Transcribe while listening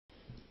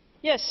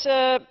Yes,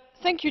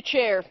 thank you,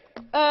 Chair.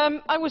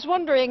 I was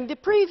wondering, the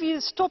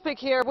previous topic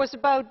here was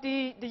about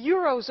the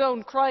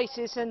Eurozone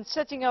crisis and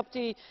setting up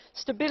the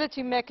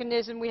stability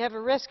mechanism. We have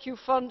a rescue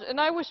fund, and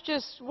I was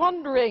just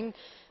wondering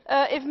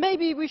if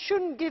maybe we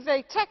shouldn't give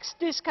a tax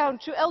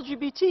discount to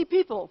LGBT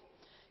people.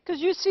 Because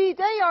you see,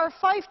 they are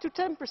 5 to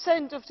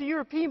 10% of the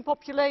European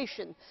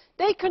population.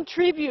 They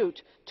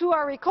contribute to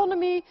our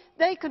economy,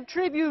 they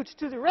contribute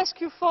to the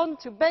rescue fund,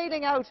 to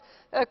bailing out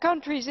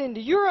countries in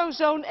the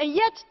Eurozone, and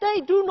yet they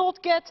do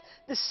not get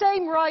the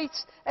same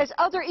rights as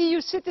other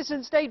EU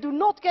citizens. They do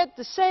not get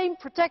the same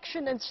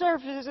protection and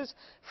services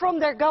from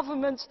their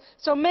governments,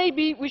 so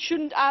maybe we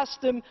shouldn't ask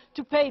them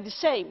to pay the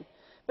same.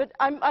 But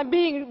I'm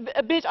being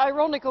a bit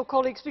ironical,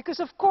 colleagues, because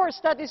of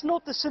course that is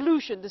not the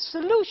solution. The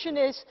solution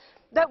is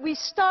that we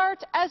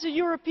start as a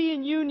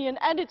European Union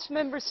and its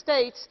member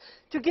states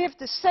to give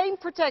the same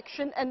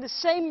protection and the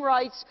same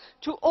rights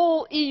to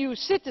all EU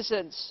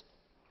citizens.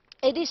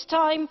 It is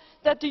time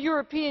that the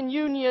European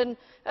Union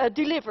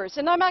delivers.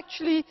 And I'm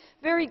actually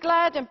very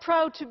glad and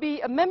proud to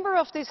be a member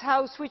of this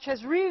House which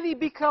has really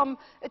become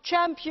a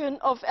champion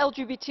of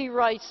LGBT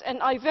rights,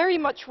 and I very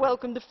much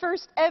welcome the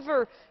first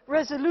ever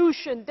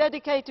resolution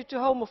dedicated to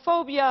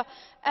homophobia.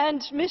 And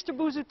Mr.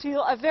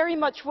 Busuttil, I very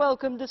much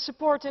welcome the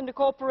support and the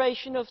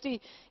cooperation of the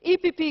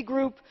EPP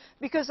group,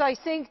 because I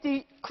think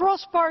the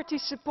cross-party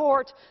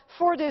support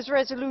for this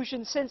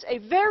resolution sends a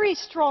very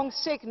strong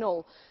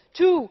signal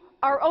to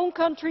our own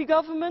country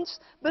governments,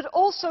 but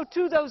also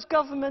to those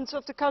governments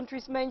of the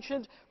countries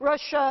mentioned,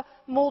 Russia,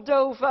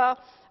 Moldova,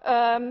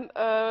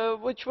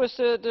 which was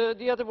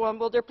the other one.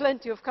 Well, there are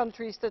plenty of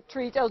countries that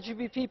treat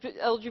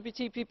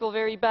LGBT people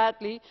very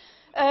badly.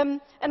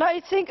 And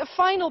I think a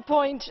final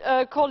point,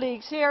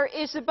 colleagues, here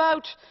is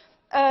about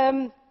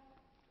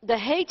the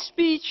hate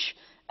speech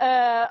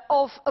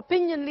of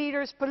opinion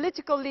leaders,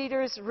 political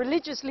leaders,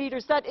 religious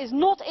leaders. That is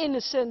not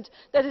innocent,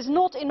 that is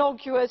not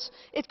innocuous.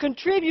 It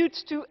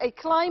contributes to a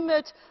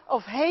climate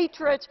of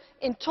hatred,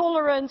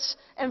 intolerance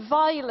and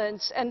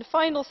violence. And the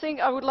final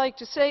thing I would like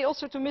to say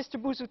also to Mr.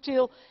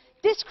 Busuttil: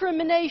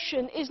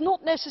 discrimination is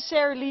not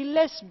necessarily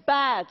less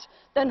bad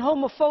than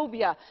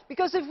homophobia,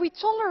 because if we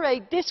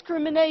tolerate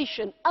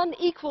discrimination,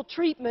 unequal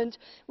treatment,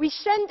 we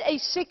send a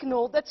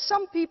signal that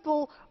some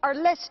people are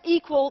less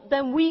equal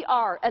than we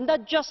are, and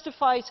that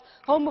justifies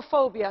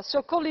homophobia.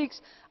 So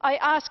colleagues, I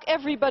ask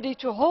everybody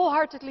to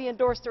wholeheartedly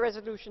endorse the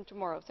resolution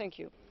tomorrow. Thank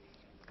you.